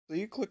So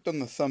you clicked on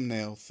the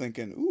thumbnail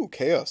thinking, ooh,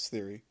 chaos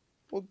theory.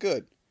 Well,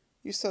 good.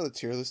 You saw the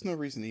tier, there's no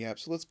reason to yap,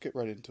 so let's get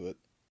right into it.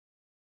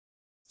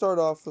 Start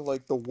off with,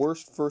 like, the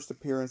worst first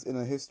appearance in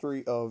the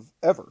history of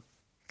ever.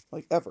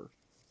 Like, ever.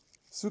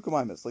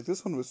 Suchomimus. Like,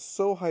 this one was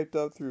so hyped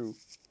up through,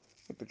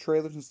 like, the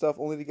trailers and stuff,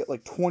 only to get,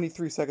 like,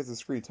 23 seconds of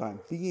screen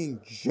time.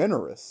 Being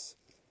generous.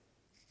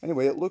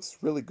 Anyway, it looks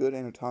really good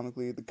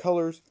anatomically. The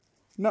colors,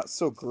 not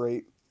so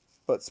great,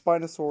 but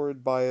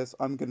Spinosaurus bias,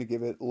 I'm going to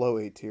give it low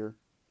A tier.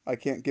 I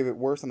can't give it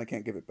worse and I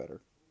can't give it better.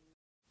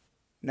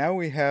 Now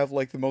we have,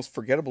 like, the most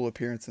forgettable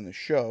appearance in the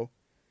show.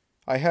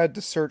 I had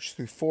to search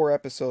through 4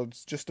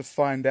 episodes just to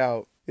find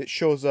out it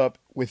shows up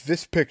with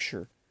this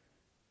picture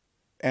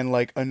and,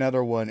 like,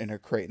 another one in a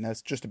crate, and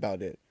that's just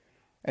about it.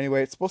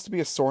 Anyway, it's supposed to be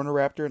a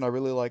Sornoraptor, and I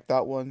really like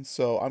that one,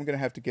 so I'm going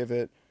to have to give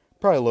it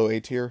probably low A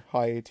tier,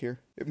 high A tier.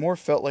 It more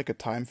felt like a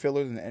time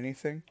filler than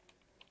anything,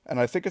 and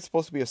I think it's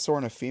supposed to be a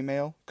Sorna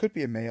female. Could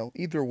be a male.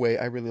 Either way,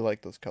 I really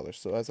like those colors,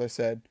 so as I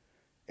said,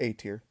 A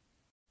tier.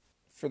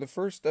 For the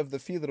first of the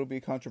few that'll be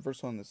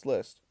controversial on this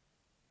list,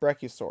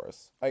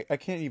 Brachiosaurus. I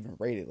can't even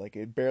rate it, like,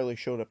 it barely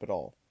showed up at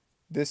all.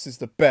 This is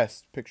the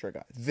best picture I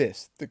got.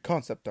 This, the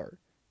concept art.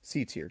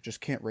 C tier,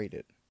 just can't rate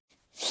it.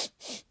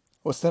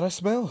 What's that I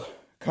smell?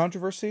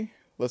 Controversy?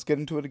 Let's get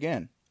into it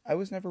again. I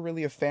was never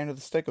really a fan of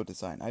the Stego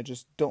design. I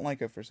just don't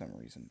like it for some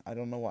reason. I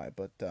don't know why,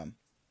 but,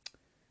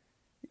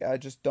 yeah, I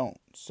just don't.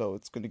 So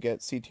it's going to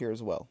get C tier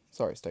as well.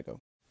 Sorry, Stego.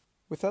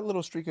 With that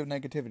little streak of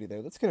negativity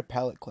there, let's get a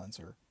palate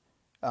cleanser.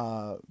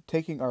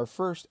 Taking our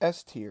first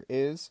S tier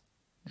is,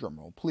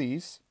 drumroll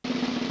please,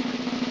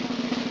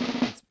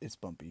 it's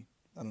bumpy.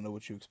 I don't know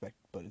what you expect,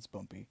 but it's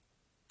bumpy.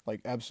 Like,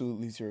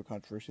 absolutely zero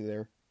controversy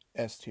there.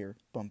 S tier,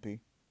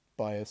 bumpy,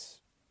 bias.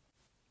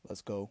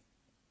 Let's go.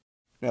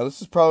 Now,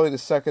 this is probably the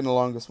second to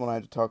longest one I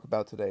had to talk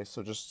about today,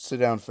 so just sit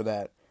down for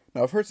that.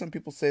 Now, I've heard some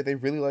people say they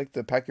really like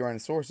the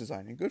Pachyrhinosaurus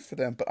design, and good for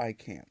them, but I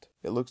can't.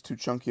 It looks too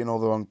chunky in all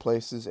the wrong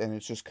places, and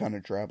it's just kind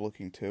of drab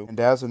looking too. And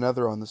as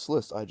another on this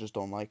list, I just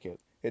don't like it.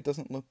 It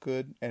doesn't look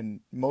good, and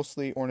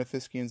mostly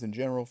Ornithischians in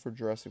general for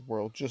Jurassic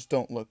World just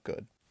don't look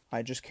good.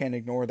 I just can't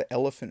ignore the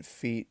elephant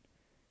feet,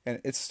 and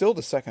it's still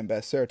the second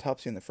best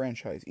Ceratopsia in the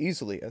franchise,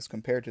 easily as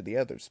compared to the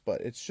others,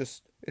 but it's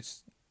just,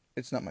 it's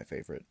not my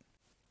favorite.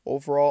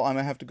 Overall, I'm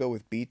going to have to go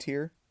with B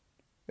tier.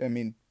 I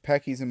mean,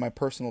 Pachy's in my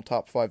personal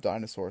top 5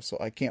 dinosaurs, so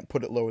I can't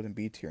put it lower than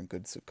B tier in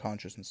good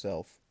conscience and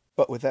self.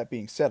 But with that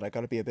being said, I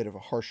gotta be a bit of a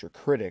harsher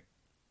critic,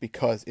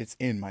 because it's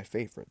in my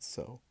favorites,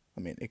 so,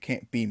 I mean, it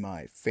can't be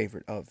my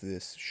favorite of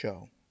this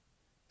show.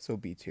 So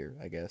B tier,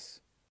 I guess.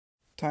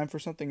 Time for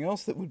something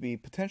else that would be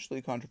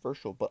potentially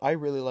controversial, but I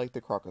really like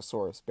the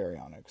Crocosaurus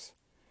baryonyx.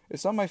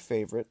 It's not my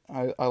favorite.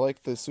 I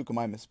like the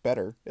Suchomimus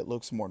better. It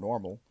looks more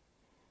normal.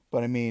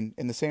 But I mean,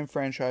 in the same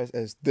franchise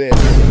as this,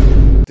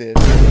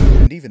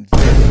 and even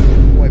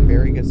this, why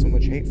Barry gets so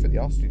much hate for the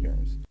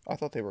Osteoderms. I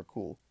thought they were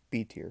cool.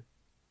 B tier.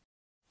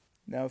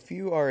 Now, if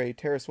you are a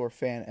pterosaur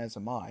fan, as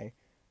am I,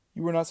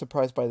 you were not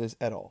surprised by this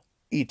at all.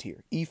 E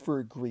tier. E for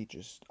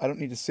egregious. I don't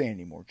need to say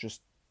anymore,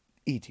 just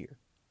E tier.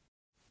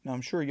 Now,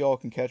 I'm sure y'all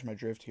can catch my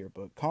drift here,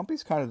 but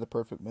Compy's kind of the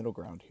perfect middle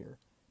ground here.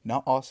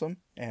 Not awesome,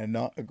 and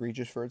not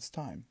egregious for its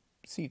time.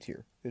 C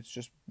tier. It's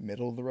just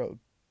middle of the road.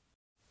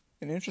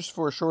 In interest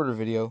for a shorter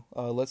video,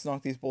 let's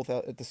knock these both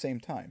out at the same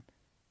time.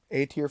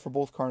 A tier for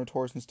both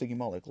Carnotaurus and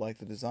Stygimoloch. Like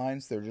the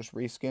designs, they're just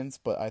reskins,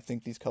 but I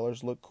think these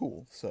colors look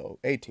cool, so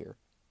A tier.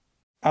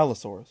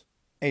 Allosaurus.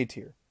 A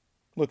tier.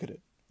 Look at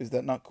it. Is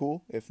that not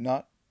cool? If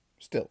not,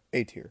 still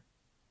A tier.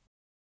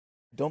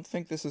 Don't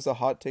think this is a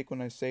hot take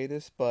when I say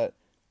this, but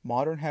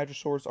modern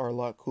hadrosaurs are a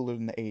lot cooler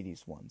than the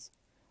 80s ones.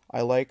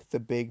 I like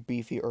the big,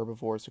 beefy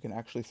herbivores who can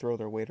actually throw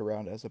their weight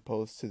around as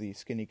opposed to the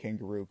skinny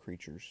kangaroo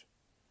creatures.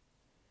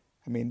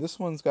 I mean, this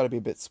one's got to be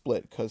a bit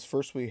split, because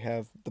first we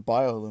have the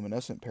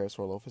bioluminescent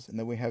parasaurolophus, and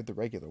then we have the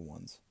regular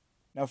ones.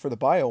 Now, for the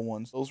bio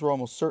ones, those were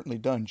almost certainly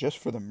done just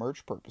for the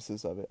merch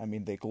purposes of it. I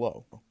mean, they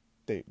glow.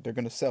 They're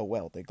going to sell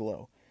well, they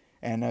glow.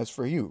 And as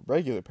for you,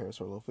 regular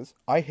parasaurolophus,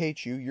 I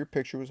hate you, your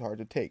picture was hard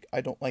to take.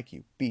 I don't like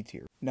you, B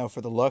tier. Now, for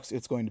the Lux,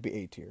 it's going to be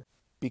A tier,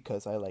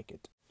 because I like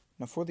it.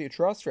 Now, for the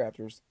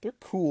Atrociraptors, they're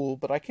cool,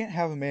 but I can't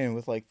have them in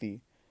with, like, the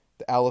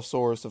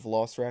Allosaurus of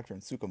Velociraptor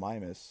and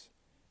Suchomimus.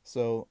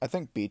 So, I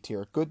think B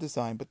tier. Good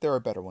design, but there are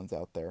better ones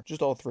out there.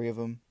 Just all 3 of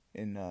them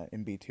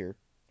in B tier.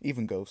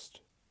 Even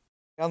Ghost.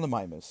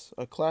 Gallimimus,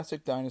 a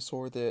classic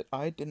dinosaur that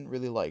I didn't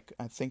really like.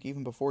 I think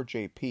even before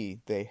JP,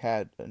 they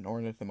had an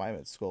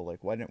ornithomimid skull.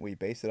 Like, why didn't we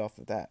base it off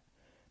of that?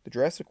 The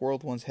Jurassic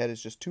World one's head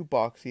is just too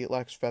boxy, it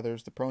lacks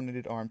feathers, the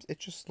pronated arms, it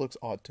just looks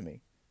odd to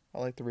me. I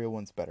like the real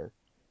ones better.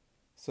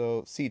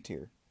 So, C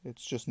tier.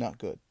 It's just not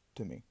good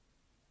to me.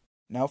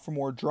 Now for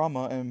more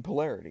drama and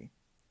polarity.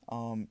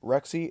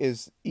 Rexy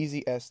is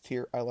easy S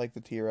tier. I like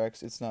the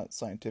T-Rex. It's not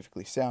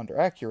scientifically sound or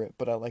accurate,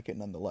 but I like it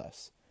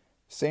nonetheless.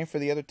 Same for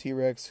the other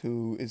T-Rex,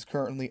 who is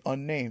currently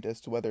unnamed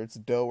as to whether it's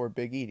Doe or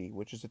Big Edie,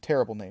 which is a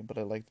terrible name, but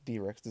I like the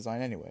T-Rex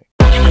design anyway.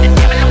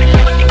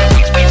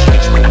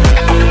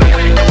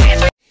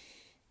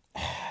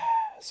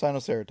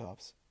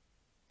 Sinoceratops.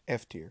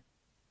 F tier.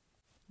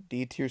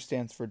 D tier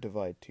stands for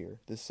divide tier.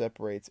 This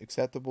separates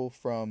acceptable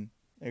from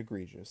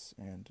egregious,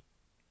 and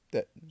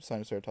that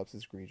Sinoceratops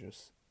is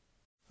egregious.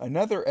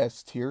 Another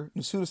S tier,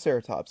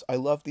 Pseudoceratops. I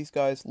love these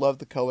guys, love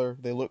the color,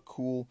 they look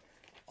cool.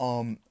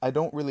 I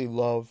don't really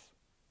love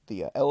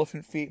the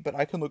elephant feet, but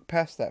I can look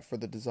past that for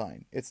the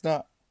design. It's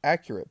not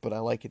accurate, but I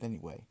like it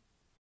anyway.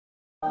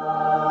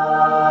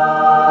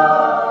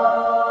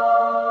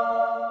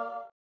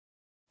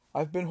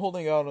 I've been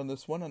holding out on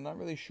this one. I'm not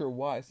really sure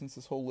why, since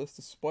this whole list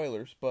is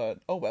spoilers, but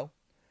oh well.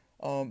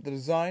 The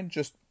design,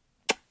 just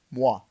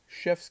mwah,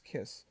 chef's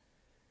kiss.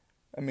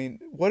 I mean,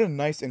 what a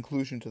nice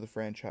inclusion to the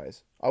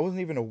franchise. I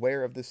wasn't even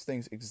aware of this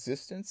thing's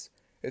existence.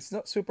 It's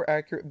not super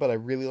accurate, but I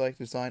really like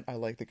the design. I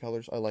like the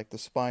colors. I like the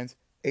spines.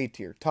 A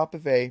tier. Top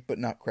of A, but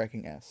not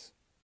cracking S.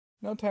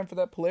 Now time for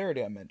that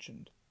polarity I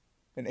mentioned.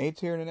 An A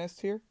tier and an S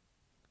tier?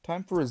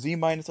 Time for a Z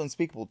minus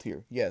unspeakable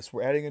tier. Yes,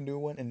 we're adding a new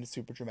one, and it's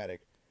super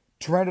dramatic.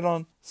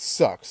 Pteranodon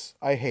sucks.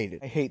 I hate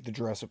it. I hate the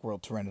Jurassic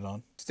World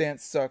Pteranodon.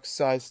 Stance sucks,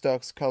 size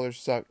sucks, colors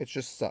suck. It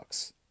just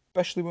sucks.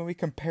 Especially when we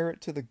compare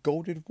it to the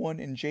goated one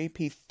in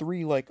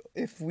JP3. Like,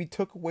 if we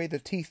took away the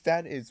teeth,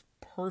 that is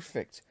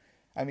perfect.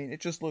 I mean,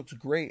 it just looks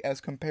great as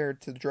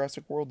compared to the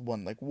Jurassic World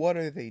one. Like, what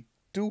are they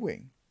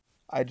doing?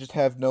 I just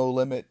have no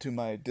limit to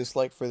my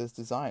dislike for this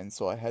design,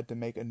 so I had to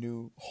make a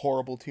new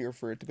horrible tier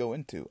for it to go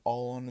into,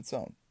 all on its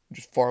own.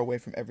 Just far away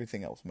from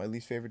everything else. My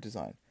least favorite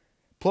design.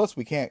 Plus,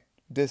 we can't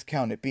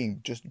discount it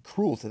being just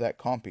cruel to that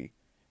compy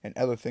and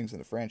other things in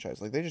the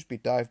franchise. Like, they just be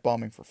dive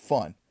bombing for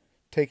fun,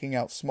 taking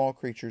out small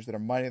creatures that are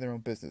minding their own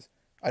business.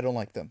 I don't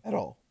like them at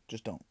all.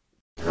 Just don't.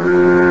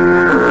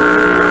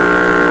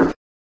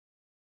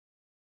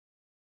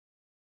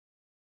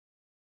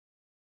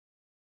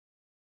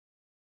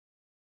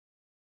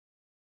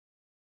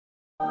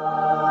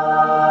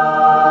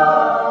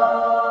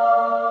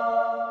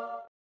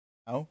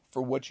 Now,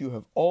 for what you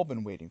have all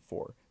been waiting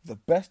for, the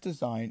best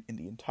design in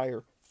the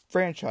entire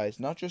franchise,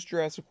 not just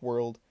Jurassic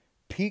World,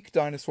 peak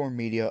dinosaur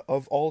media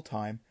of all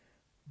time,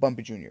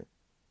 Bumpy Jr.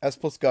 S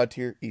plus God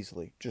tier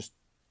easily. Just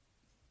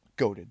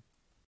goated.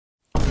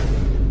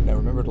 Now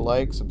remember to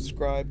like,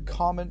 subscribe,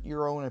 comment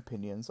your own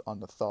opinions on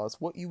the thoughts,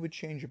 what you would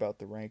change about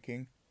the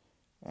ranking,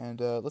 and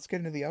let's get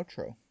into the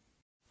outro.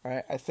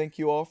 Alright, I thank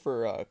you all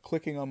for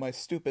clicking on my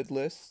stupid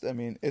list. I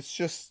mean, it's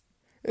just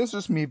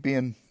me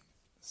being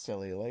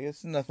silly. Like,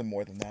 it's nothing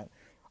more than that.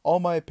 All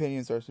my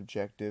opinions are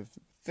subjective.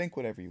 Think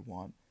whatever you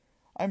want.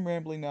 I'm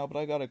rambling now, but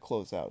I gotta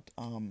close out.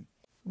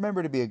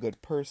 Remember to be a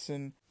good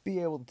person, be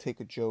able to take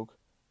a joke.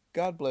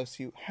 God bless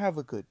you, have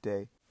a good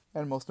day,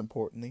 and most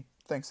importantly,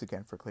 thanks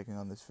again for clicking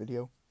on this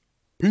video.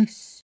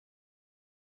 Peace!